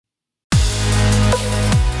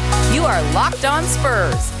are Locked On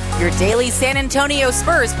Spurs, your daily San Antonio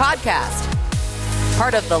Spurs podcast.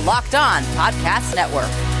 Part of the Locked On Podcast Network,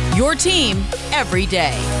 your team every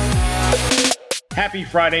day. Happy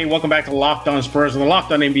Friday. Welcome back to Locked On Spurs on the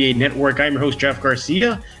Locked On NBA Network. I'm your host, Jeff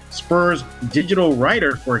Garcia, Spurs digital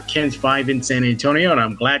writer for Ken's 5 in San Antonio, and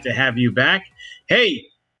I'm glad to have you back. Hey,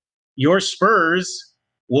 your Spurs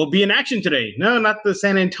will be in action today. No, not the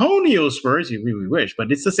San Antonio Spurs, we wish,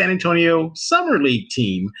 but it's the San Antonio Summer League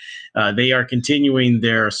team. They are continuing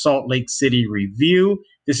their Salt Lake City review.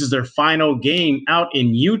 This is their final game out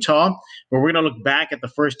in Utah, where we're going to look back at the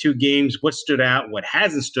first two games, what stood out, what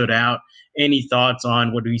hasn't stood out. Any thoughts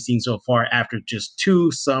on what we've seen so far after just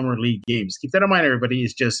two Summer League games? Keep that in mind, everybody.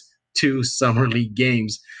 It's just two Summer League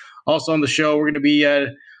games. Also on the show, we're going to be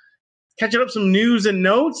catching up some news and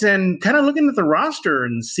notes and kind of looking at the roster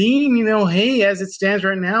and seeing, hey, as it stands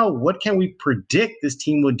right now, what can we predict this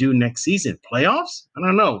team will do next season? Playoffs? I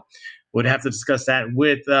don't know. We'd have to discuss that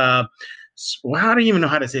with, I don't even know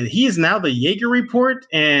how to say it. He is now the Yeager Report,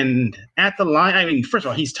 and at the line, I mean, first of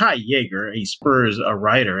all, he's Ty Yeager, a Spurs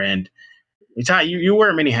writer, and Ty, you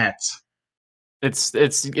wear many hats.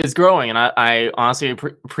 It's growing, and I honestly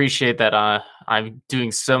appreciate that. I'm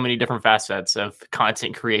doing so many different facets of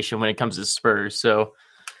content creation when it comes to Spurs, so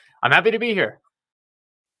I'm happy to be here.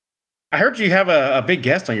 I heard you have a big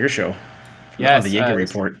guest on your show. Yes, on the Yeager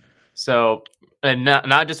Report. So, and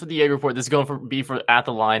not just with the Yeager Report. This is going to be for At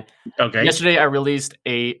the Line. Okay. Yesterday, I released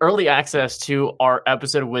a early access to our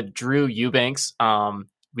episode with Drew Eubanks.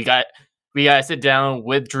 We got to sit down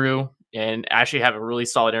with Drew and actually have a really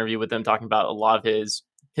solid interview with him, talking about a lot of his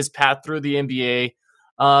path through the NBA.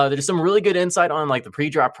 There's some really good insight on like the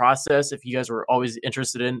pre-draft process, if you guys were always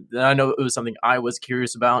interested in. I know it was something I was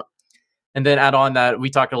curious about. And then add on that we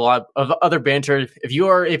talked a lot of other banter. If you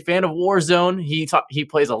are a fan of Warzone, he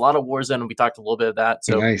plays a lot of Warzone, and we talked a little bit of that.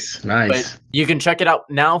 So nice. But you can check it out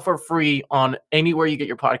now for free on anywhere you get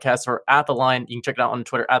your podcasts, or At the Line. You can check it out on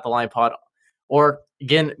Twitter at the Line Pod. Or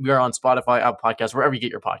again, we are on Spotify, Apple Podcasts, wherever you get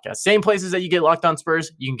your podcasts. Same places that you get Locked On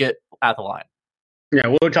Spurs, you can get At the Line. Yeah,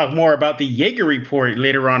 we'll talk more about the Yeager Report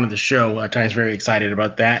later on in the show. Ty's very excited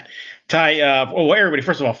about that. Ty, everybody,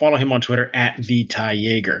 first of all, follow him on Twitter at the Ty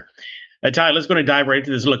Yeager. Ty, let's go and dive right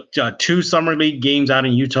into this. Look, two Summer League games out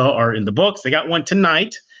in Utah are in the books. They got one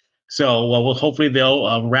tonight, so hopefully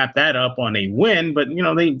they'll wrap that up on a win. But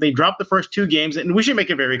they dropped the first two games, and we should make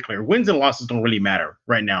it very clear: wins and losses don't really matter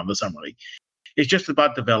right now in the Summer League. It's just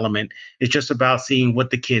about development. It's just about seeing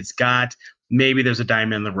what the kids got. Maybe there's a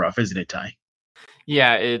diamond in the rough, isn't it, Ty?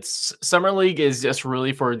 Yeah, it's Summer League is just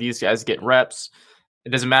really for these guys to get reps.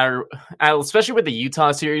 It doesn't matter, especially with the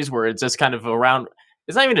Utah series, where it's just kind of around.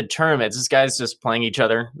 It's not even a tournament. It's just guys just playing each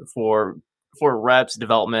other for reps,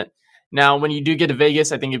 development. Now, when you do get to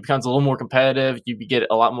Vegas, I think it becomes a little more competitive. You get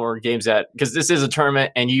a lot more games because this is a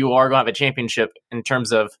tournament, and you are going to have a championship in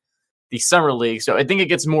terms of the Summer League. So I think it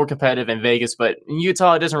gets more competitive in Vegas, but in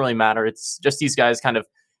Utah, it doesn't really matter. It's just these guys kind of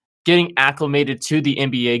getting acclimated to the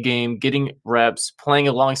NBA game, getting reps, playing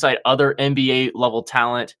alongside other NBA level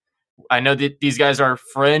talent. I know that these guys are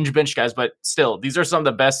fringe bench guys, but still, these are some of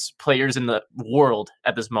the best players in the world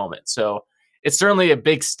at this moment. So it's certainly a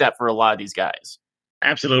big step for a lot of these guys.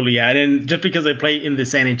 Absolutely, yeah. And just because they play in the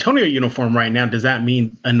San Antonio uniform right now, does that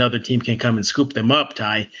mean another team can come and scoop them up,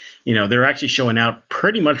 Ty? They're actually showing out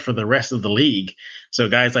pretty much for the rest of the league. So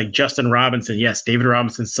guys like Justin Robinson, yes, David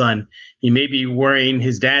Robinson's son, he may be wearing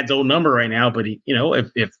his dad's old number right now, but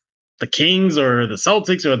if the Kings or the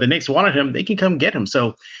Celtics or the Knicks wanted him, they can come get him.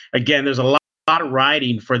 So again, there's a lot of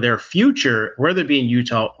riding for their future, whether it be in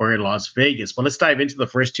Utah or in Las Vegas. But let's dive into the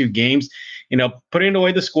first two games. Putting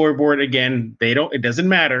away the scoreboard again, it doesn't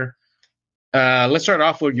matter. Let's start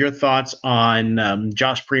off with your thoughts on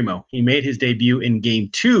Josh Primo. He made his debut in Game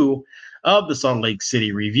 2 of the Salt Lake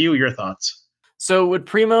City review. Your thoughts? So with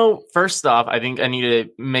Primo, first off, I think I need to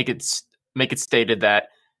make it stated that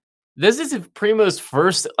this is Primo's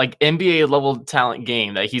first NBA level talent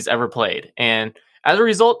game that he's ever played, and as a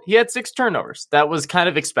result, he had 6 turnovers. That was kind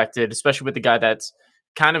of expected, especially with the guy that's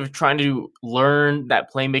kind of trying to learn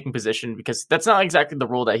that playmaking position, because that's not exactly the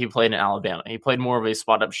role that he played in Alabama. He played more of a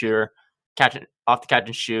spot-up shooter, catch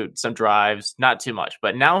and shoot, some drives, not too much.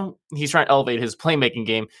 But now he's trying to elevate his playmaking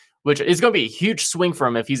game, which is going to be a huge swing for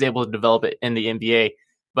him if he's able to develop it in the NBA.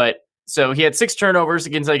 But so he had 6 turnovers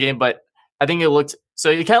against that game, but I think it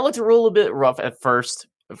kind of looked a little bit rough at first.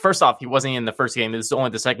 First off, he wasn't in the first game. This is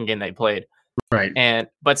only the second game they played. Right.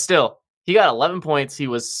 But still, he got 11 points. He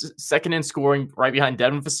was second in scoring right behind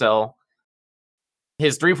Devin Vassell.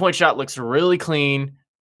 His 3-point shot looks really clean.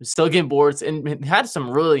 Still getting boards and had some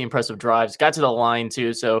really impressive drives. Got to the line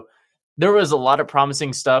too. So there was a lot of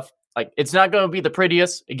promising stuff. Like, it's not going to be the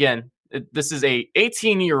prettiest. Again, this is a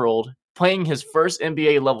 18-year-old playing his first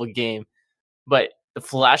NBA level game, but the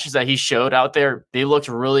flashes that he showed out there, they looked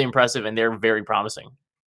really impressive and they're very promising.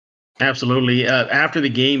 Absolutely. After the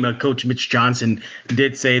game, Coach Mitch Johnson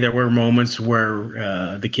did say there were moments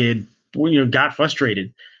where the kid, got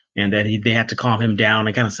frustrated, and that they had to calm him down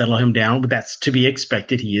and kind of settle him down. But that's to be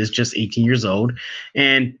expected. He is just 18 years old.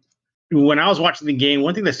 And when I was watching the game,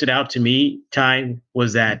 one thing that stood out to me, Ty,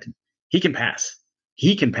 was that he can pass.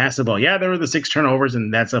 He can pass the ball. Yeah, there were the 6 turnovers,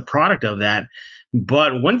 and that's a product of that.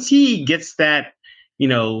 But once he gets that,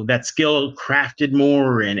 that skill crafted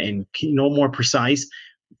more and more precise,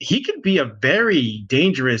 he could be a very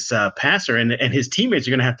dangerous passer, and his teammates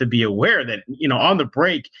are going to have to be aware that, on the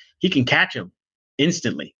break, he can catch him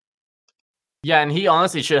instantly. Yeah, and he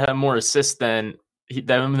honestly should have more assists than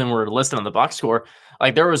were listed on the box score.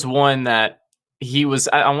 Like, there was one that I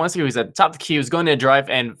want to say he was at the top of the key, he was going to drive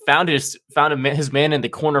and found his man in the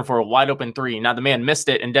corner for a wide open 3. Now the man missed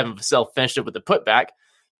it, and Devin Vassell finished it with the putback.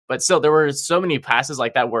 But still, there were so many passes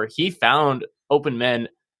like that where he found open men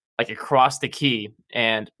like across the key,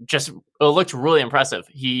 and just it looked really impressive.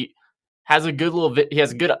 He has a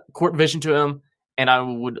good court vision to him, and I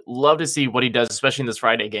would love to see what he does, especially in this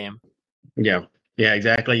Friday game. Yeah,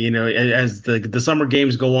 exactly. As the summer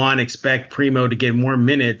games go on, expect Primo to get more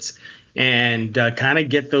minutes and kind of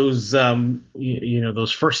get those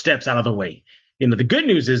those first steps out of the way. The good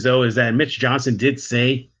news is that Mitch Johnson did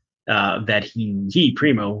say that he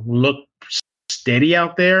Primo looked steady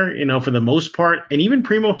out there, for the most part. And even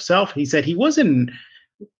Primo himself, he said he wasn't,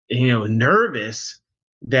 nervous,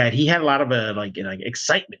 that he had a lot of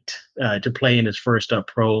excitement to play in his first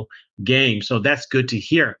pro game. So that's good to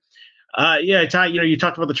hear. Yeah, Ty, you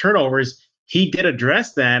talked about the turnovers. He did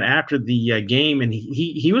address that after the game, and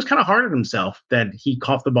he was kind of hard on himself that he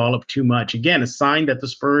coughed the ball up too much. Again, a sign that the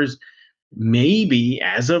Spurs maybe,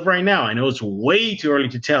 as of right now, I know it's way too early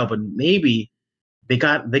to tell, but maybe they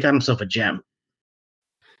got himself a gem.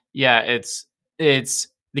 Yeah, it's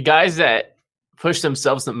the guys that push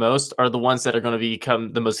themselves the most are the ones that are going to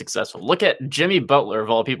become the most successful. Look at Jimmy Butler, of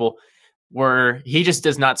all people, where he just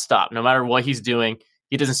does not stop. No matter what he's doing,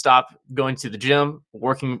 he doesn't stop going to the gym,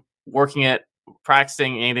 working it,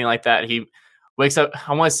 practicing, anything like that. He wakes up.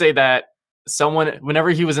 I want to say that whenever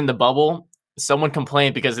he was in the bubble, someone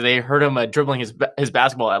complained because they heard him dribbling his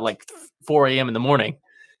basketball at like 4 a.m. in the morning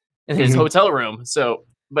in his hotel room. So,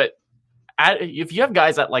 but if you have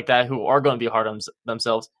guys like that who are going to be hard on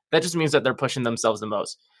themselves, that just means that they're pushing themselves the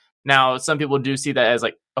most. Now, some people do see that as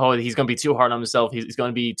like, oh, he's going to be too hard on himself. He's going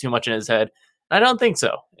to be too much in his head. I don't think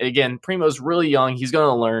so. Again, Primo's really young. He's going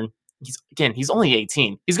to learn. He's only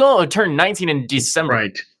 18. He's going to turn 19 in December.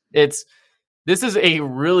 Right. This is a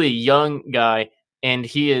really young guy, and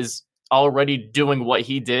he is already doing what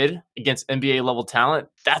he did against NBA level talent.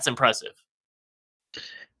 That's impressive.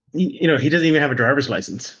 He doesn't even have a driver's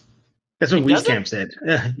license. That's what Wieskamp said.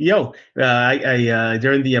 I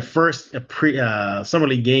during the first summer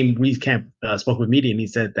league game, Wieskamp spoke with media, and he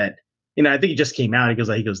said that, I think it just came out. He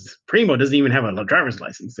goes, Primo doesn't even have a driver's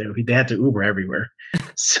license. So they had to Uber everywhere.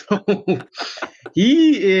 So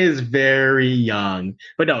he is very young.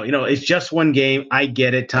 But no, it's just one game. I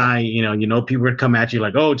get it, Ty. People would come at you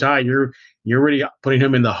like, oh, Ty, you're already putting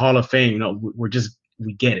him in the Hall of Fame.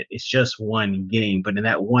 We get it. It's just one game. But in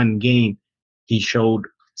that one game, he showed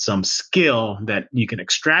some skill that you can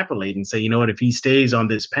extrapolate and say, if he stays on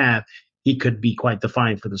this path, he could be quite the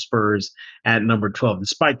find for the Spurs at number 12,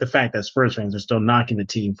 despite the fact that Spurs fans are still knocking the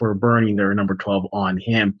team for burning their number 12 on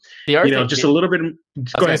him. I was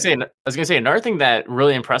going to say another thing that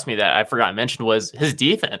really impressed me that I forgot to mention was his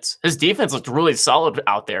defense. His defense looked really solid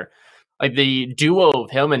out there. Like, the duo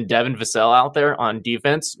of him and Devin Vassell out there on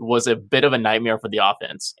defense was a bit of a nightmare for the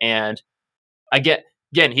offense. And again,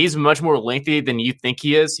 he's much more lengthy than you think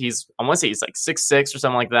he is. I want to say he's like 6'6" or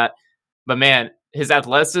something like that. But man, his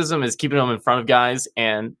athleticism is keeping him in front of guys,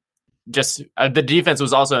 and just the defense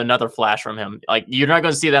was also another flash from him. Like, you're not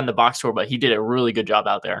going to see that in the box score, but he did a really good job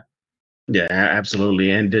out there. Yeah,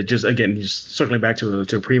 absolutely. And just circling back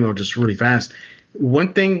to Primo just really fast.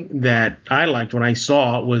 One thing that I liked when I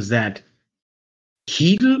saw was that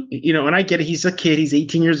he, and I get it, he's a kid, he's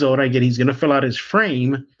 18 years old. I get he's going to fill out his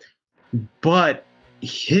frame, but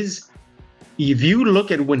if you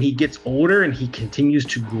look at when he gets older and he continues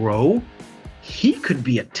to grow, he could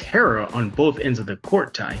be a terror on both ends of the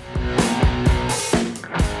court, Ty.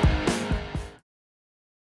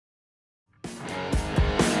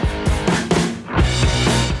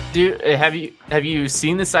 Dude, have you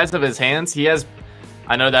seen the size of his hands? He has.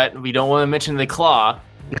 I know that we don't want to mention the claw,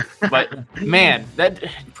 but man, that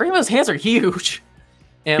Primo's hands are huge.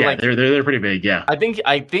 And Yeah, like, they're pretty big. Yeah, I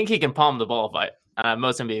think he can palm the ball fight.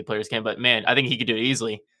 Most NBA players can, but man, I think he could do it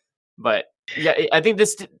easily. But yeah, I think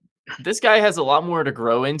this guy has a lot more to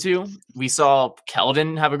grow into. We saw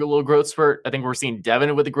Keldon have a good little growth spurt. I think we're seeing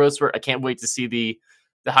Devin with a growth spurt. I can't wait to see the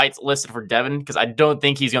heights listed for Devin because I don't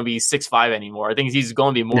think he's going to be 6'5" anymore. I think he's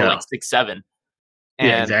going to be more like no, 6'7". yeah,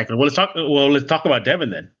 And exactly. Well, let's talk about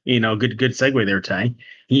Devin then. Good segue there, Ty.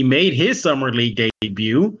 He made his summer league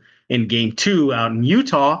debut in Game 2 out in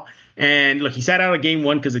Utah. And look, he sat out of Game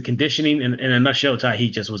 1 because of conditioning. In a nutshell, Ty, he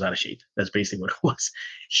just was out of shape. That's basically what it was.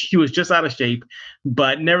 He was just out of shape,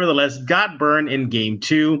 but nevertheless got burned in Game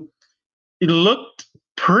 2. It looked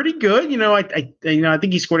pretty good. I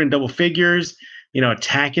think he scored in double figures.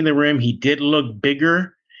 Attacking the rim, he did look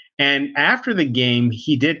bigger. And after the game,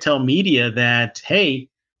 he did tell media that, hey,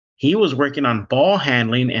 he was working on ball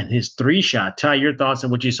handling and his 3-shot. Ty, your thoughts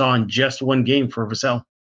on what you saw in just one game for Vassell?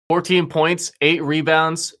 14 points, 8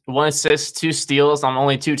 rebounds, 1 assist, 2 steals on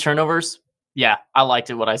only 2 turnovers. Yeah, I liked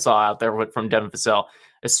it what I saw out there from Devin Vassell,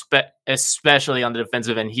 especially on the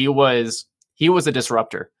defensive end. He was a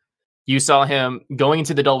disruptor. You saw him going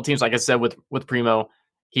into the double teams, like I said, with Primo.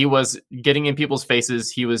 He was getting in people's faces.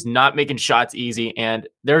 He was not making shots easy. And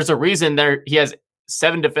there's a reason there he has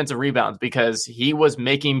 7 defensive rebounds because he was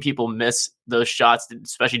making people miss those shots,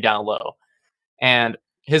 especially down low. And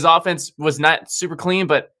his offense was not super clean,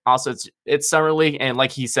 but also it's summer league. And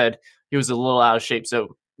like he said, he was a little out of shape.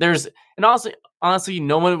 So honestly,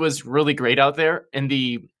 no one was really great out there in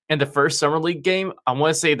the first summer league game. I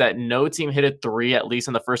want to say that no team hit a 3 at least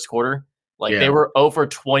in the first quarter. Like they were 0 for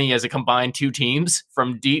 20 as a combined 2 teams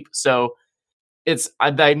from deep. So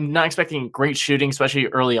I'm not expecting great shooting, especially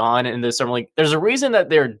early on in the summer league. There's a reason that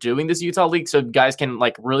they're doing this Utah league so guys can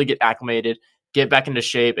like really get acclimated, get back into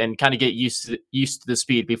shape, and kind of get used to the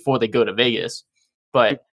speed before they go to Vegas.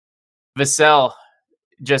 But Vassell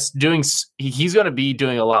he's going to be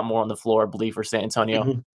doing a lot more on the floor, I believe, for San Antonio.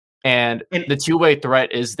 Mm-hmm. And the two-way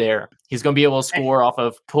threat is there. He's going to be able to score off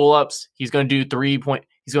of pull-ups. He's going to do 3-point.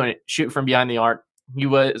 He's going to shoot from behind the arc. He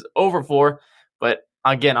was over 4, but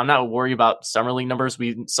again, I'm not worried about summer league numbers.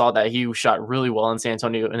 We saw that he shot really well in San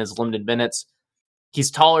Antonio in his limited minutes.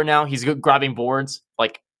 He's taller now. He's good grabbing boards.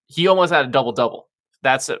 Like he almost had a double-double.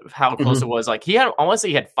 That's how close it was. Like I want to say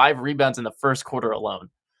he had 5 rebounds in the first quarter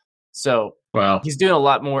alone. So he's doing a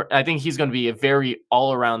lot more. I think he's going to be a very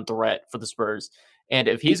all-around threat for the Spurs. And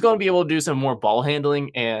if he's going to be able to do some more ball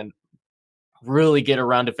handling and really get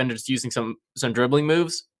around defenders using some dribbling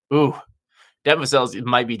moves, Devin Vassell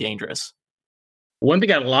might be dangerous. One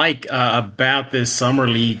thing I like about this summer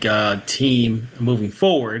league team moving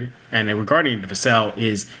forward, and regarding Vassell,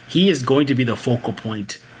 is he is going to be the focal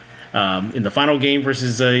point in the final game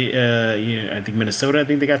versus I think Minnesota. I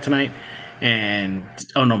think they got tonight,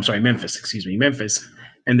 Memphis. Excuse me, Memphis.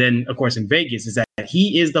 And then, of course, in Vegas, is that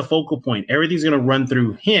he is the focal point. Everything's going to run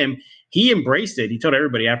through him. He embraced it. He told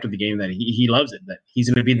everybody after the game that he loves it, that he's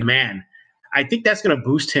going to be the man. I think that's going to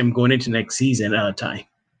boost him going into next season, Ty.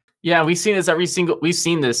 Yeah, we've seen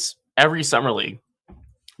this every summer league,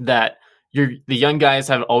 that the young guys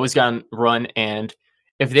have always gotten run, and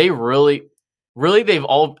if they really they've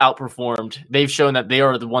all outperformed. They've shown that they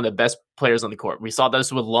are one of the best players on the court. We saw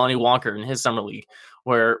this with Lonnie Walker in his summer league,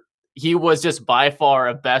 where he was just by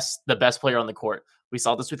far the best player on the court. We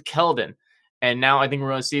saw this with Keldon. And now I think we're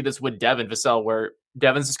going to see this with Devin Vassell, where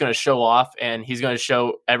Devin's just going to show off and he's going to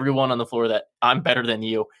show everyone on the floor that I'm better than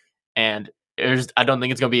you. And I don't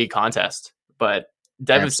think it's going to be a contest. But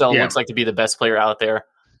Devin Vassell looks like to be the best player out there.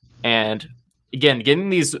 And again, getting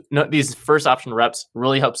these first option reps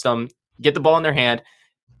really helps them get the ball in their hand,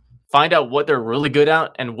 find out what they're really good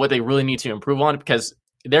at and what they really need to improve on, because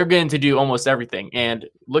they're going to do almost everything. And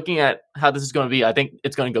looking at how this is going to be, I think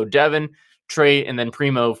it's going to go Devin, Trey, and then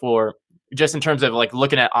Primo for just in terms of like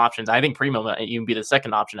looking at options. I think Primo might even be the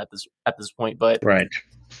second option at this point. But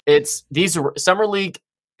it's these summer league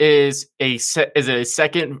is a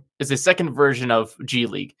second version of G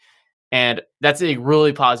League, and that's a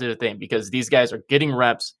really positive thing because these guys are getting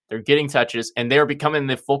reps, they're getting touches, and they're becoming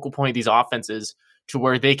the focal point of these offenses to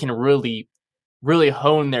where they can really, really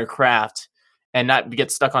hone their craft and not get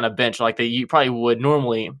stuck on a bench like you probably would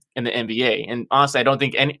normally in the NBA. And honestly,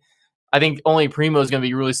 I think only Primo is going to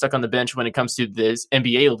be really stuck on the bench when it comes to this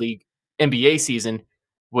NBA season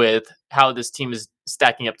with how this team is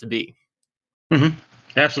stacking up to be. Mm-hmm.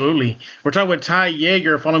 Absolutely. We're talking with Ty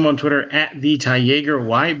Yeager. Follow him on Twitter at the Ty Yeager.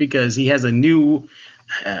 Why? Because he has a new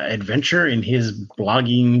adventure in his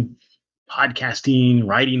blogging, podcasting,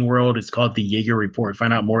 writing world. It's called the Yeager Report.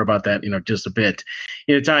 Find out more about that, just a bit.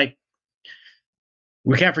 Ty,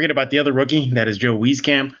 we can't forget about the other rookie. That is Joe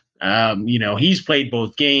Wieskamp. He's played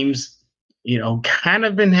both games. Kind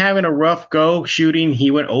of been having a rough go shooting. He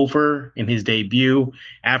went over in his debut.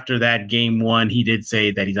 After that game one, he did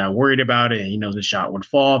say that he's not worried about it. He knows the shot would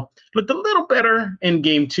fall. Looked a little better in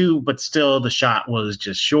game two, but still the shot was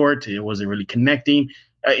just short. It wasn't really connecting.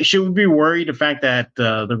 Should we be worried the fact that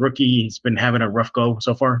the rookie's been having a rough go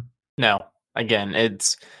so far? No. Again,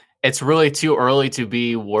 it's really too early to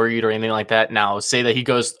be worried or anything like that. Now, say that he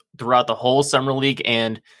goes throughout the whole summer league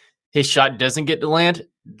and his shot doesn't get to land,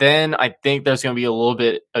 then I think there's going to be a little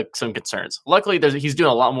bit of some concerns. Luckily, he's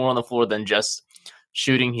doing a lot more on the floor than just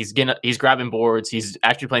shooting. He's grabbing boards. He's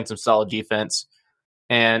actually playing some solid defense.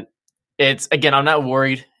 And I'm not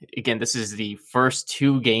worried. Again, this is the first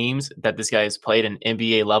 2 games that this guy has played an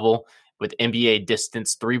NBA level with NBA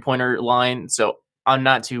distance 3-pointer line. So I'm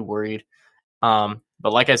not too worried.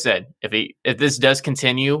 But like I said, if this does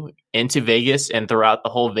continue into Vegas and throughout the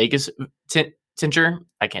whole Vegas tincture,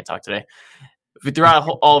 I can't talk today. If throughout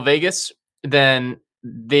all Vegas, then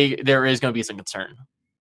there is going to be some concern.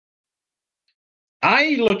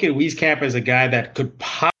 I look at Wieskamp as a guy that could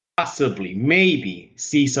possibly, maybe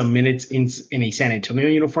see some minutes in a San Antonio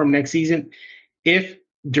uniform next season if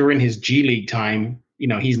during his G League time,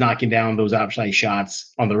 he's knocking down those outside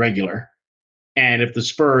shots on the regular. And if the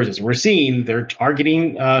Spurs, as we're seeing, they're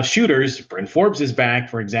targeting shooters, Brent Forbes is back,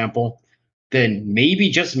 for example, then maybe,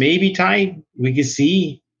 just maybe, Ty, we could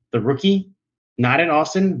see the rookie, not in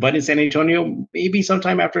Austin, but in San Antonio, maybe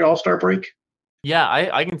sometime after the All-Star break. Yeah,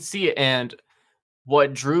 I can see it. And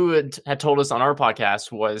what Drew had told us on our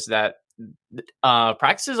podcast was that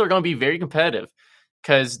practices are going to be very competitive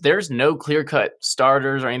because there's no clear-cut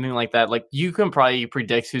starters or anything like that. Like, you can probably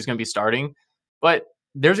predict who's going to be starting, but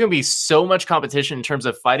there's going to be so much competition in terms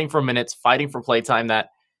of fighting for minutes, fighting for playtime, that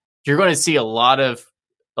you're going to see a lot of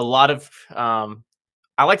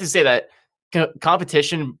I like to say that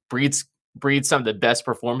competition breeds some of the best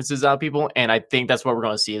performances out of people, and I think that's what we're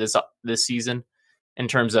going to see this season in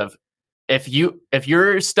terms of if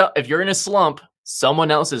you're in a slump, someone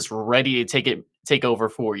else is ready to take over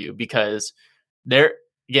for you, because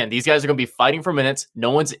these guys are going to be fighting for minutes. No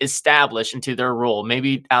one's established into their role,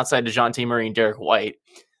 maybe outside DeJounte Murray and Derek White,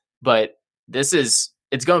 but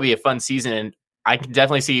it's going to be a fun season, and I can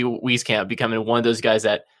definitely see Wieskamp becoming one of those guys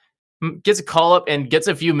that gets a call up and gets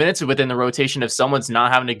a few minutes within the rotation if someone's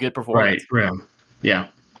not having a good performance. Right. Yeah.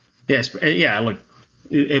 Yes. Yeah. Look,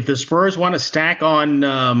 if the Spurs want to stack on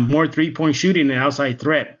more 3-point shooting and outside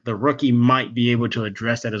threat, the rookie might be able to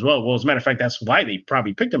address that as well. Well, as a matter of fact, that's why they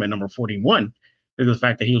probably picked him at number 41, because of the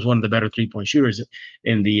fact that he was one of the better 3-point shooters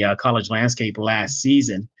in the college landscape last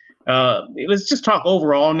season. Let's just talk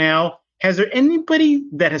overall now. Has there anybody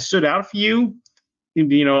that has stood out for you,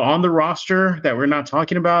 on the roster that we're not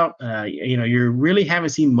talking about? You really haven't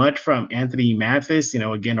seen much from Anthony Mathis,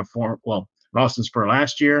 again, Austin Spur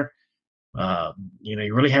last year.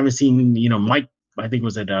 You really haven't seen, Mike, I think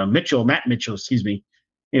was it Matt Mitchell, excuse me,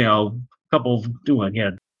 a couple of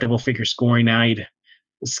double figure scoring night.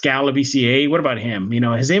 Scala BCA, what about him?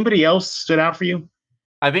 Has anybody else stood out for you?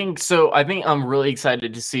 I think so. I think I'm really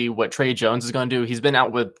excited to see what Trey Jones is going to do. He's been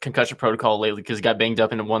out with concussion protocol lately because he got banged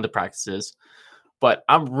up in one of the practices. But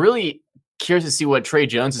I'm really curious to see what Trey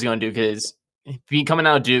Jones is going to do, because coming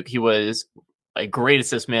out of Duke, he was a great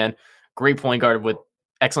assist man, great point guard with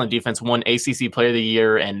excellent defense, won ACC Player of the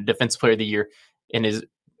Year and Defensive Player of the Year in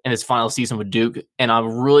his final season with Duke. And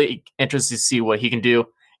I'm really interested to see what he can do.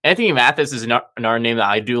 Anthony Mathis is another name that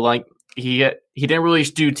I do like. He didn't really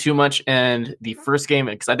do too much in the first game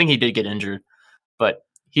because I think he did get injured, but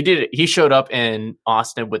he showed up in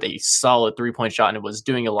Austin with a solid 3-point shot and was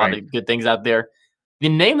doing a lot of good things out there. The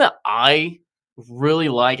name that I really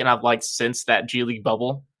like, and I've liked since that G League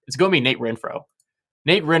bubble, it's going to be Nate Renfro.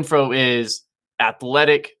 Nate Renfro is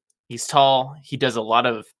athletic. He's tall. He does a lot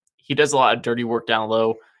of dirty work down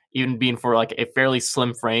low, even being for like a fairly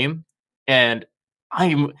slim frame. And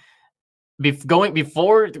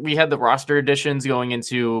before we had the roster additions going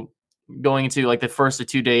into like the first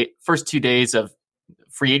 2 days of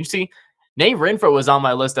free agency, Nate Renfro was on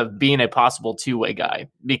my list of being a possible two-way guy,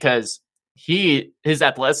 because his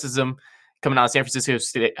athleticism coming out of San Francisco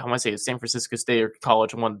State, I want to say San Francisco State or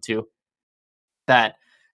college, one of the two, that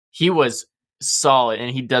he was solid, and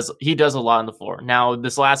he does a lot on the floor. Now,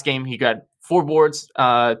 this last game, he got 4 boards,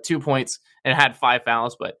 2 points, and had 5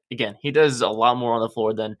 fouls. But again, he does a lot more on the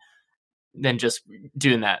floor than just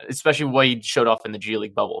doing that, especially what he showed off in the G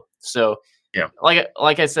League bubble. So, yeah,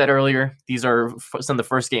 like I said earlier, these are some of the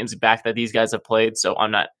first games back that these guys have played. So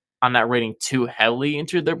I'm not rating too heavily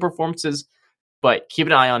into their performances, but keep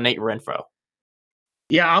an eye on Nate Renfro.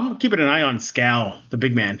 Yeah, I'm keeping an eye on Scal, the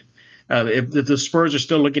big man. If the Spurs are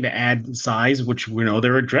still looking to add size, which we know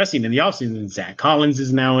they're addressing in the offseason, Zach Collins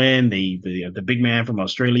is now in, the big man from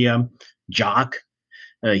Australia, Jock,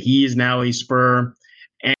 he is now a Spur.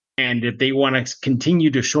 And if they want to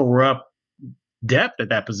continue to shore up depth at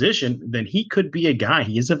that position, then he could be a guy.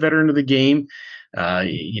 He is a veteran of the game.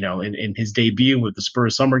 In his debut with the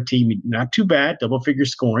Spurs summer team, not too bad, double-figure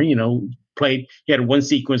scoring. He had one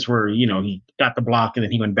sequence where he got the block and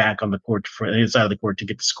then he went back on the court for the inside of the court to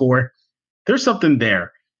get the score. There's something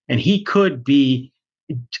there, and he could be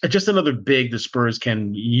just another big the Spurs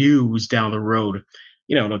can use down the road.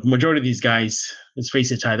 The majority of these guys, let's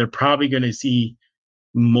face it, Ty, they're probably going to see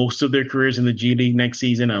most of their careers in the G League next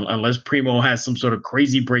season, unless Primo has some sort of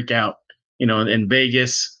crazy breakout, in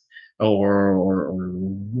Vegas or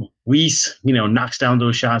Weiss, knocks down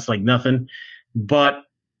those shots like nothing. But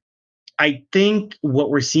I think what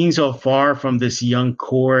we're seeing so far from this young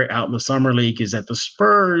core out in the summer league is that the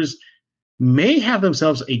Spurs may have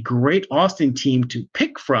themselves a great Austin team to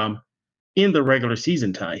pick from in the regular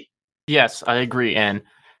season, Ty. Yes, I agree. And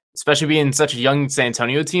especially being such a young San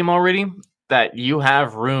Antonio team already, that you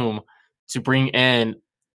have room to bring in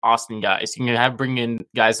Austin guys. You can bring in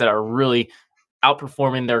guys that are really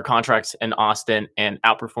outperforming their contracts in Austin and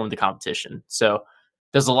outperform the competition. So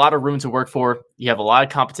there's a lot of room to work for. You have a lot of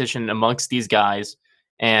competition amongst these guys,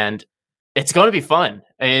 and it's going to be fun.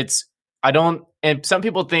 And some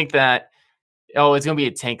people think that, it's going to be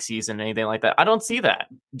a tank season and anything like that. I don't see that.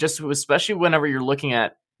 Just especially whenever you're looking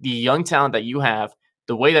at the young talent that you have,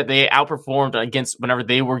 the way that they outperformed against whenever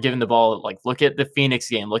they were given the ball. Like, look at the Phoenix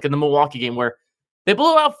game, look at the Milwaukee game where they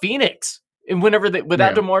blew out Phoenix. And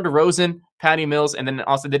without DeMar DeRozan, Patty Mills, and then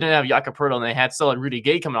also they didn't have Jakob Poeltl, and they had still Rudy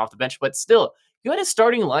Gay coming off the bench. But still, you had a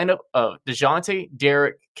starting lineup of DeJounte,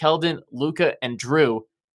 Derek, Keldon, Luka, and Drew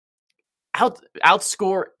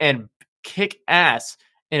outscore and kick ass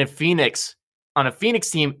in a Phoenix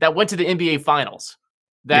team that went to the NBA Finals.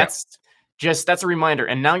 That's a reminder.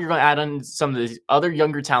 And now you're going to add on some of the other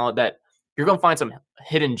younger talent that you're going to find some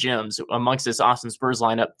hidden gems amongst this Austin Spurs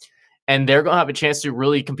lineup. And they're going to have a chance to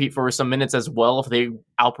really compete for some minutes as well if they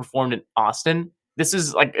outperformed in Austin. This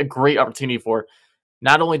is like a great opportunity for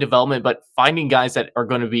not only development, but finding guys that are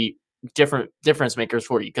going to be difference makers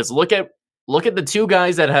for you. Because look at the two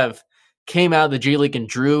guys that have came out of the G League, and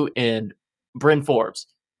Drew and Bryn Forbes.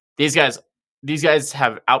 These guys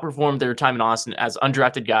have outperformed their time in Austin as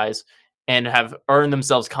undrafted guys and have earned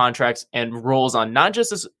themselves contracts and roles on not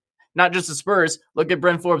just the Spurs. Look at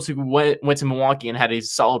Bryn Forbes, who went to Milwaukee and had a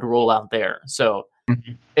solid role out there. So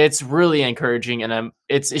it's really encouraging, and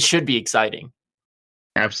it should be exciting.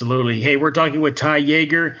 Absolutely. Hey, we're talking with Ty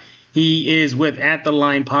Yeager. He is with At The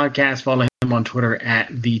Line Podcast. Follow him on Twitter at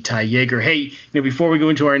the Ty Yeager. Hey, before we go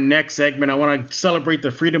into our next segment, I want to celebrate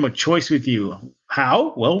the freedom of choice with you.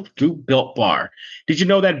 How? Well, through Built Bar. Did you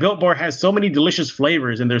know that Built Bar has so many delicious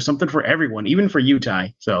flavors, and there's something for everyone, even for you,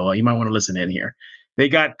 Ty? So you might want to listen in here. They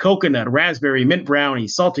got coconut, raspberry, mint brownie,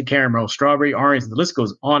 salted caramel, strawberry, orange. The list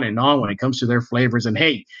goes on and on when it comes to their flavors. And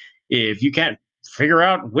hey, if you can't figure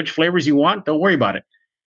out which flavors you want, don't worry about it.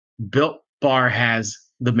 Built Bar has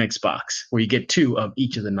the mix box where you get 2 of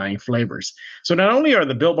each of the 9 flavors. So not only are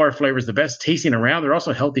the Built Bar flavors the best tasting around, they're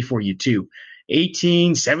also healthy for you too.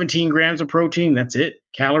 17 grams of protein. That's it.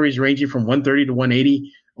 Calories ranging from 130 to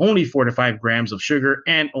 180. Only 4 to 5 grams of sugar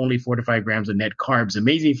and only 4 to 5 grams of net carbs.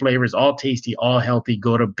 Amazing flavors, all tasty, all healthy.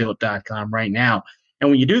 Go to built.com right now. And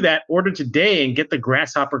when you do that, order today and get the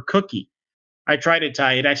grasshopper cookie. I tried it,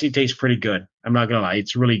 Ty. It actually tastes pretty good. I'm not gonna lie,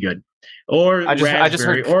 it's really good. Or I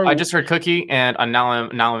just heard cookie, and now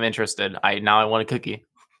I'm interested. I want a cookie.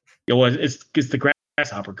 It's the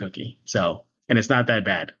grasshopper cookie. So, and it's not that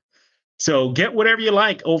bad. So get whatever you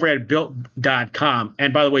like over at built.com.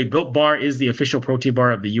 And by the way, Built Bar is the official protein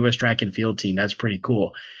bar of the U.S. track and field team. That's pretty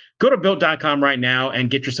cool. Go to built.com right now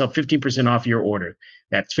and get yourself 15% off your order.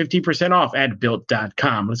 That's 15% off at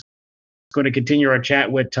built.com. Let's go to continue our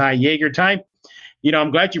chat with Ty Yeager. Ty,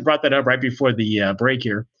 I'm glad you brought that up right before the break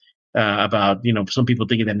here about, some people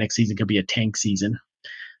thinking that next season could be a tank season.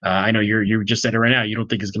 I know you just said it right now. You don't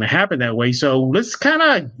think it's going to happen that way. So let's kind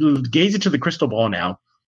of gaze into the crystal ball now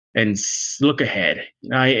and look ahead,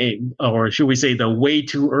 or should we say the way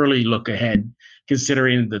too early look ahead,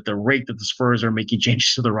 considering that the rate that the Spurs are making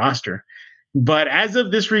changes to the roster. But as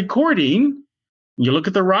of this recording, you look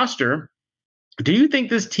at the roster, do you think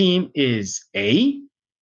this team is A,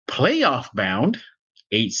 playoff bound,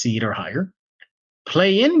 8 seed or higher,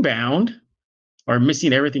 play-in bound, or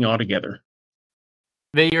missing everything altogether?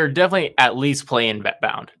 They are definitely at least play-in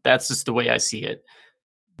bound. That's just the way I see it.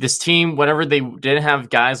 This team, whenever they didn't have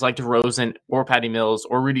guys like DeRozan or Patty Mills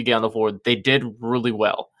or Rudy Gay on the floor, they did really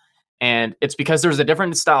well. And it's because there's a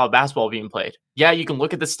different style of basketball being played. Yeah, you can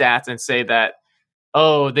look at the stats and say that,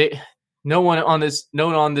 oh, no one on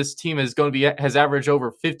this team has averaged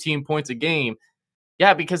over 15 points a game.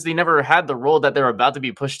 Yeah, because they never had the role that they're about to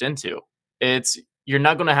be pushed into. You're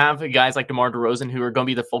not going to have guys like DeMar DeRozan who are going to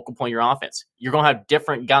be the focal point of your offense. You're going to have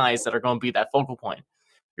different guys that are going to be that focal point.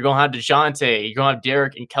 You're going to have DeJounte, you're going to have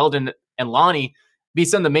Derek and Keldon and Lonnie be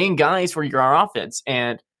some of the main guys for your offense.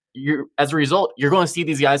 And as a result, you're going to see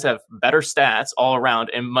these guys have better stats all around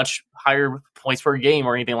and much higher points per game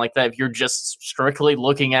or anything like that. If you're just strictly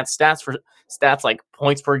looking at stats like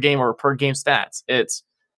points per game or per game stats, it's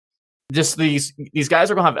just these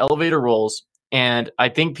guys are going to have elevator roles. And I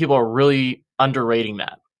think people are really underrating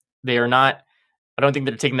that. They are not. I don't think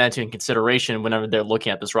they're taking that into consideration whenever they're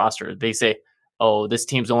looking at this roster. They say, oh, this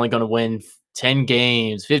team's only going to win 10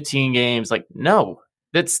 games, 15 games. Like, no,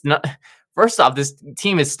 that's not. First off, this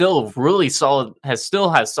team is still really solid, has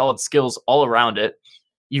solid skills all around it.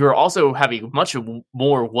 You are also have a much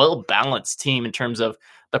more well-balanced team in terms of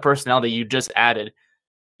the personnel that you just added.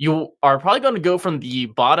 You are probably going to go from the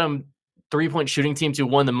bottom 3-point shooting team to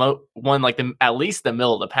at least the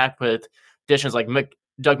middle of the pack with additions like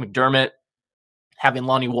Doug McDermott, having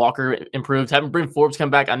Lonnie Walker improved, having Bryn Forbes come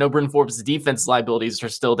back. I know Bryn Forbes' defense liabilities are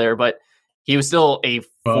still there, but he was still a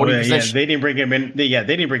 40%. Yeah, they didn't bring him in. They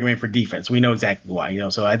didn't bring him in for defense. We know exactly why.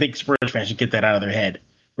 So I think Spurs fans should get that out of their head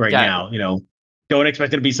now. Don't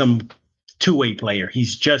expect him to be some two-way player.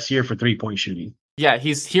 He's just here for 3-point shooting. Yeah,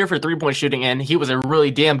 he's here for 3-point shooting, and he was a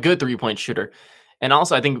really damn good 3-point shooter. And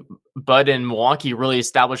also, I think Bud in Milwaukee really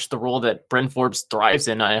established the role that Bryn Forbes thrives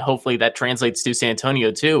in. Hopefully, that translates to San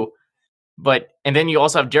Antonio too. And then you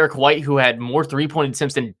also have Derek White, who had more 3-point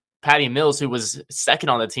attempts than Patty Mills, who was second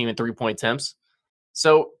on the team in 3-point attempts.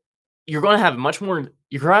 So you're going to have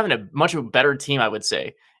you're having a much better team, I would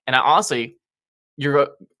say. And I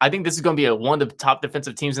think this is going to be one of the top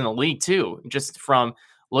defensive teams in the league too, just from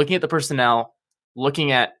looking at the personnel,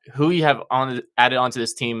 looking at who you have added onto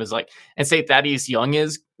this team and say Thaddeus Young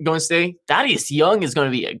is going to stay. Thaddeus Young is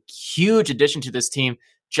going to be a huge addition to this team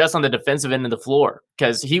just on the defensive end of the floor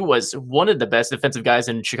because he was one of the best defensive guys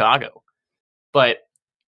in Chicago. But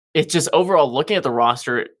it's just overall looking at the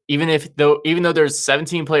roster, even though there's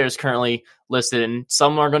 17 players currently listed and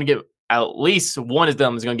some are going to get at least one of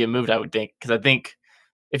them is going to get moved, I would think. Because I think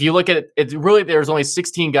if you look at it, really there's only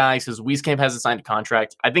 16 guys because Wieskamp hasn't signed a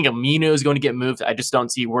contract. I think Amino is going to get moved. I just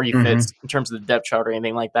don't see where he fits in terms of the depth chart or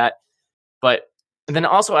anything like that. And then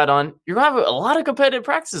also add on, you're going to have a lot of competitive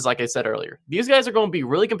practices, like I said earlier. These guys are going to be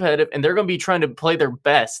really competitive, and they're going to be trying to play their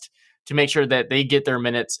best to make sure that they get their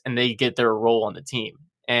minutes and they get their role on the team.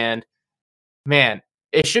 And, man,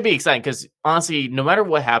 it should be exciting because, honestly, no matter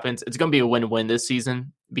what happens, it's going to be a win-win this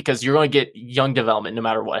season because you're going to get young development no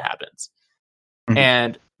matter what happens.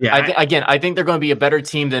 And, I think they're going to be a better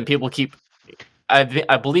team than people keep –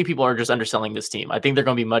 I believe people are just underselling this team. I think they're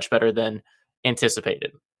going to be much better than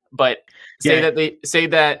anticipated. But say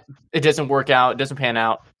that it doesn't work out, it doesn't pan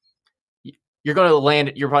out, you're probably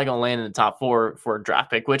going to land in the top 4 for a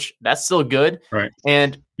draft pick, which that's still good. Right.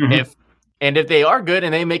 And if they are good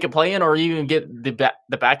and they make a play in or even get the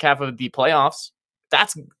back half of the playoffs,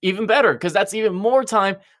 that's even better because that's even more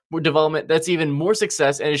time, more development, that's even more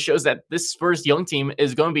success. And it shows that this Spurs young team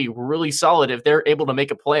is going to be really solid if they're able to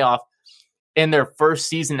make a playoff in their first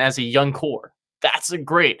season as a young core. That's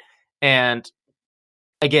great. And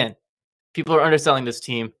again, people are underselling this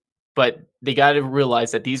team, but they got to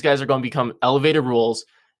realize that these guys are going to become elevated roles.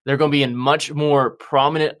 They're going to be in much more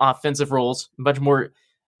prominent offensive roles,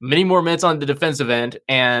 many more minutes on the defensive end.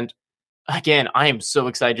 And again, I am so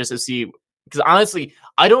excited just to see, because honestly,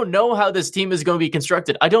 I don't know how this team is going to be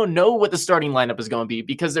constructed. I don't know what the starting lineup is going to be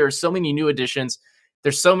because there are so many new additions.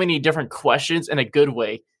 There's so many different questions in a good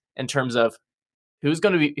way in terms of who's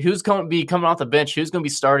going to be coming off the bench, who's going to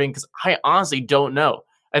be starting, because I honestly don't know.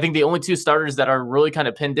 I think the only 2 starters that are really kind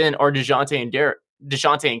of pinned in are DeJounte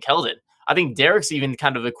and Keldon. I think Derek's even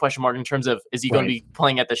kind of a question mark in terms of is he going to be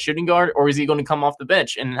playing at the shooting guard or is he going to come off the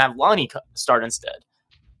bench and have Lonnie start instead?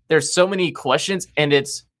 There's so many questions, and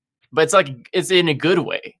it's in a good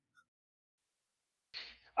way.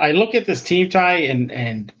 I look at this team, Ty,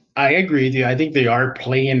 and I agree with you. I think they are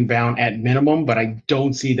playing bound at minimum, but I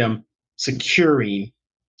don't see them securing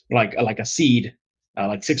like a seed,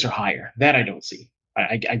 like 6 or higher. That I don't see.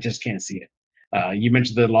 I just can't see it. You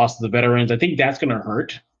mentioned the loss of the veterans. I think that's going to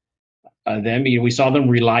hurt them. We saw them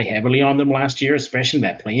rely heavily on them last year, especially in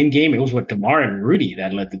that playing game. It was DeMar and Rudy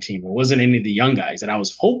that led the team. It wasn't any of the young guys, and I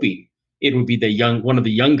was hoping it would be one of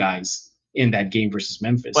the young guys in that game versus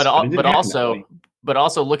Memphis. But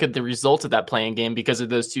also look at the results of that playing game because of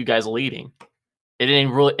those 2 guys leading.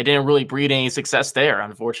 it didn't really breed any success there,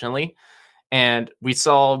 unfortunately. And we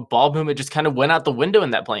saw ball movement just kind of went out the window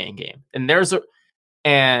in that playing game.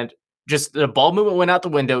 And just the ball movement went out the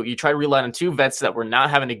window. You try to rely on two vets that were not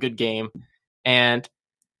having a good game. And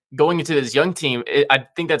going into this young team, I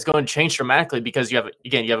think that's going to change dramatically because you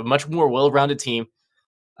have a much more well-rounded team.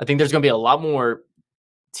 I think there's going to be a lot more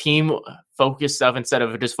team focused stuff instead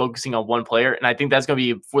of just focusing on one player. And I think that's going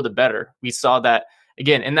to be for the better. We saw that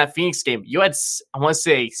again in that Phoenix game. You had, I want to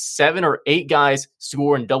say, 7 or 8 guys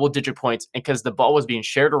score in double-digit points because the ball was being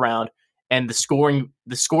shared around and the scoring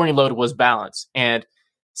load was balanced. And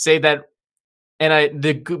the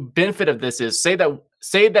benefit of this is say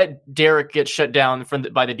that Derek gets shut down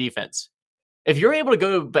by the defense. If you're able to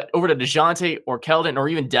go over to DeJounte or Keldon or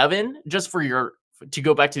even Devin just to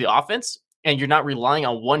go back to the offense, and you're not relying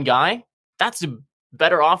on one guy, that's a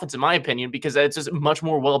better offense in my opinion because it's just much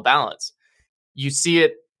more well balanced. You see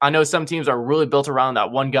it. I know some teams are really built around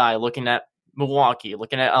that one guy. Looking at Milwaukee,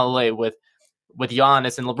 looking at LA with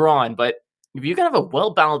Giannis and LeBron, but if you can have a well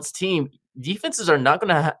balanced team, defenses are going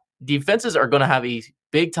to have a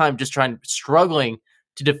big time just struggling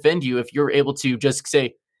to defend you if you're able to just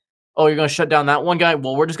say, oh, you're going to shut down that one guy?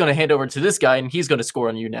 Well, we're just going to hand over to this guy, and he's going to score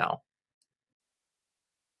on you now.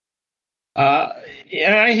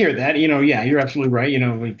 Yeah, I hear that. Yeah, you're absolutely right.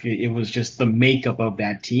 It was just the makeup of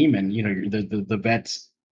that team, and the vets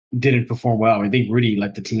didn't perform well. I think Rudy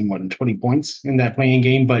led the team more than 20 points in that playing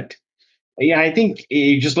game. But yeah, I think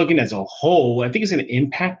just looking as a whole, I think it's going to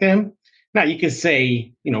impact them. Now you could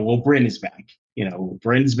say, well, Bryn is back.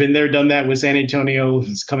 Bryn's been there, done that with San Antonio.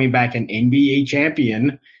 He's coming back an NBA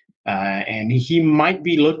champion. And he might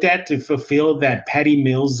be looked at to fulfill that Patty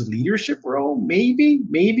Mills leadership role, maybe,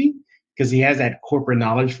 because he has that corporate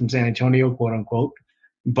knowledge from San Antonio, quote unquote.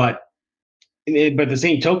 But the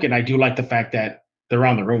same token, I do like the fact that they're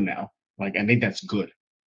on their own now. Like, I think that's good.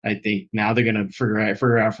 I think now they're going to figure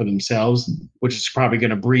out for themselves, which is probably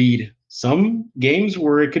going to breed some games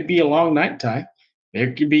where it could be a long night, Ty.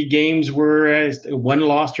 There could be games where one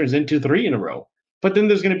loss turns into 3 in a row. But then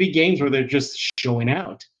there's going to be games where they're just showing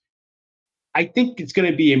out. I think it's going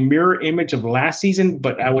to be a mirror image of last season,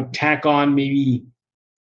 but I would tack on maybe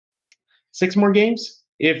 6 more games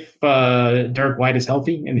if Derek White is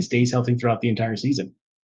healthy and he stays healthy throughout the entire season.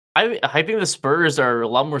 I think the Spurs are a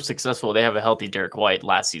lot more successful. They have a healthy Derek White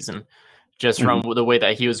last season, just from the way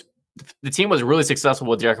that the team was really successful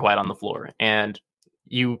with Derek White on the floor. And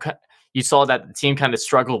you saw that the team kind of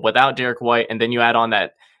struggled without Derek White. And then you add on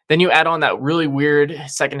that really weird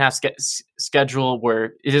second half schedule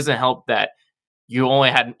where it doesn't help that you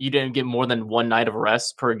didn't get more than 1 night of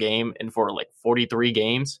rest per game and for like 43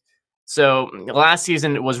 games. So last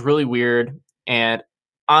season it was really weird. And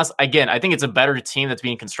again, I think it's a better team that's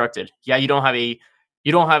being constructed. Yeah, you don't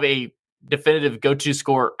have a definitive go-to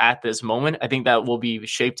scorer at this moment. I think that will be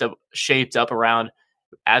shaped up around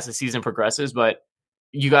as the season progresses. But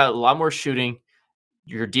you got a lot more shooting.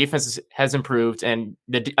 Your defense has improved, and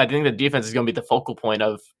I think the defense is going to be the focal point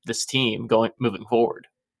of this team moving forward.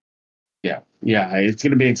 Yeah, it's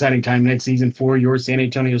going to be an exciting time next season for your San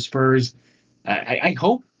Antonio Spurs. I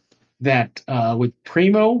hope that with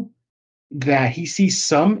Primo, that he sees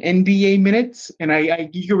some NBA minutes, and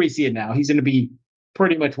you can already see it now. He's going to be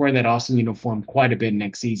pretty much wearing that Austin uniform quite a bit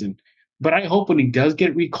next season. But I hope when he does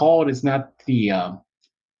get recalled, it's not the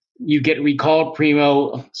you get recalled,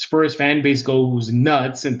 Primo, Spurs fan base goes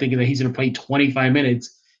nuts and thinking that he's going to play 25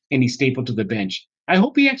 minutes and he's stapled to the bench. I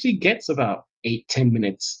hope he actually gets about 8-10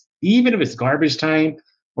 minutes, even if it's garbage time,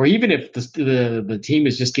 or even if the team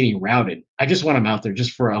is just getting routed. I just want him out there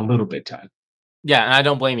just for a little bit time. Yeah, and I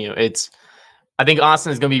don't blame you. I think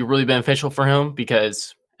Austin is going to be really beneficial for him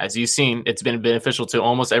because, as you've seen, it's been beneficial to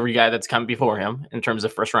almost every guy that's come before him in terms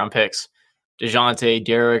of first-round picks. DeJounte,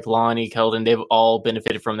 Derek, Lonnie, Keldon, they've all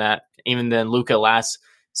benefited from that. Even then, Luka last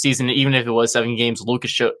season, even if it was 7 games, Luka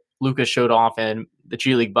showed off in the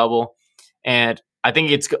G League bubble. And I think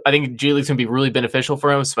G League's going to be really beneficial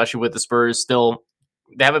for him, especially with the Spurs still.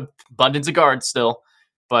 They have an abundance of guards still,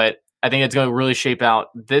 but I think it's going to really shape out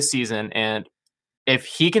this season. And if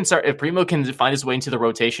Primo can find his way into the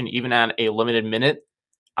rotation, even at a limited minute,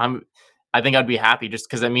 I think I'd be happy just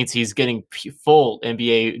because that means he's getting full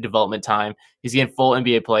NBA development time. He's getting full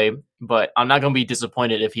NBA play, but I'm not going to be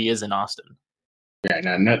disappointed if he is in Austin.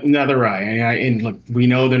 Yeah, neither I. And look, we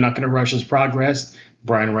know they're not going to rush his progress.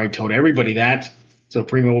 Brian Wright told everybody that. So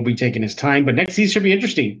Primo will be taking his time, but next season should be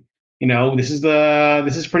interesting. This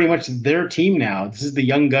is pretty much their team now. This is the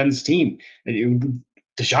young guns team.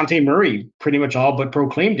 DeJounte Murray pretty much all but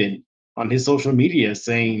proclaimed it. on his social media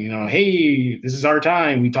saying, hey, this is our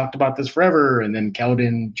time. We talked about this forever. And then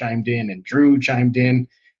Keldon chimed in and Drew chimed in.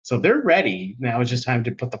 So they're ready. Now it's just time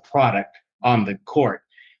to put the product on the court.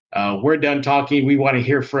 We're done talking. We want to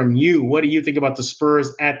hear from you. What do you think about the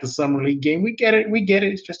Spurs at the Summer League game? We get it.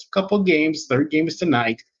 It's just a couple of games. Third game is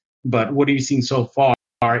tonight. But what have you seen so far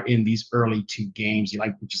in these early 2 games? You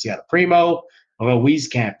like what you see out of Primo, or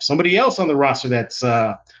Wieskamp, somebody else on the roster that's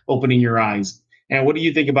opening your eyes? And what do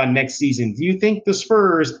you think about next season? Do you think the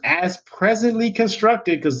Spurs, as presently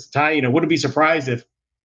constructed, because Ty, wouldn't be surprised if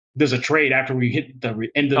there's a trade after we hit the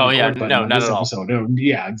end of the record button on this episode. No,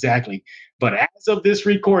 yeah, exactly. But as of this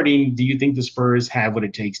recording, do you think the Spurs have what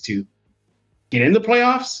it takes to get in the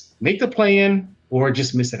playoffs, make the play-in, or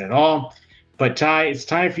just miss it at all? But Ty, it's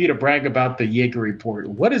time for you to brag about the Jaeger Report.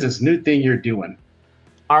 What is this new thing you're doing?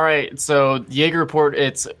 All right, so Jaeger Report,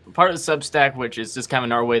 it's part of the Substack, which is just kind of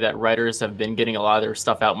another way that writers have been getting a lot of their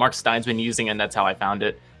stuff out. Mark Stein's been using it, and that's how I found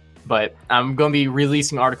it. But I'm going to be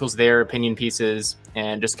releasing articles there, opinion pieces,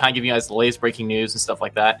 and just kind of giving you guys the latest breaking news and stuff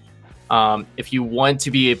like that. If you want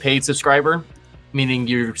to be a paid subscriber, meaning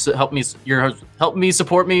you're helping me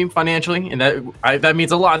support me financially, and that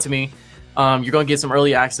means a lot to me. You're going to get some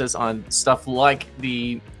early access on stuff like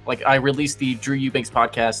I released the Drew Eubanks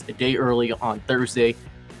podcast a day early on Thursday.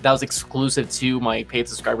 That was exclusive to my paid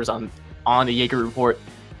subscribers on the Jaeger Report.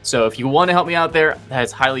 So if you want to help me out there,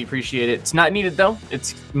 that's highly appreciated. It's not needed though.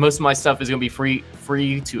 It's most of my stuff is going to be free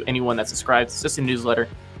to anyone that subscribes. It's just a newsletter.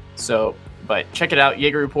 So, but check it out,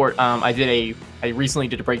 Jaeger Report. I recently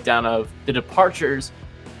did a breakdown of the departures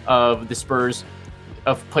of the Spurs,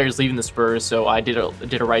 of players leaving the Spurs. So I did a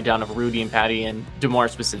write down of Rudy and Patty and DeMar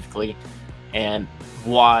specifically, and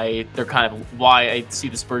why I see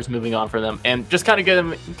the Spurs moving on for them, and just kind of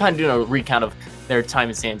doing a recount of their time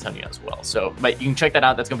in San Antonio as well. So, but you can check that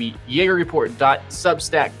out. That's going to be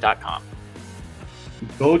jaegerreport.substack.com.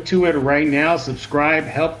 Go to it right now. Subscribe,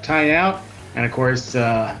 help Ty out, and of course,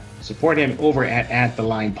 support him over at the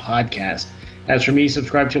Line Podcast. As for me,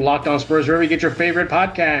 subscribe to Locked On Spurs wherever you get your favorite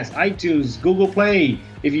podcast, iTunes, Google Play.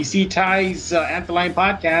 If you see Ty's At the Line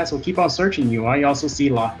Podcast, we'll keep on searching you. I also see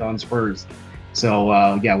Locked On Spurs.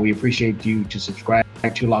 So, we appreciate you to subscribe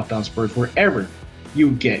to Locked On Spurs wherever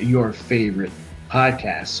you get your favorite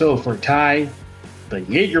podcast. So, for Ty, the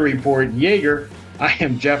Jaeger Report, I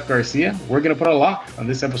am Jeff Garcia. We're going to put a lock on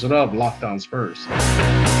this episode of Locked On Spurs.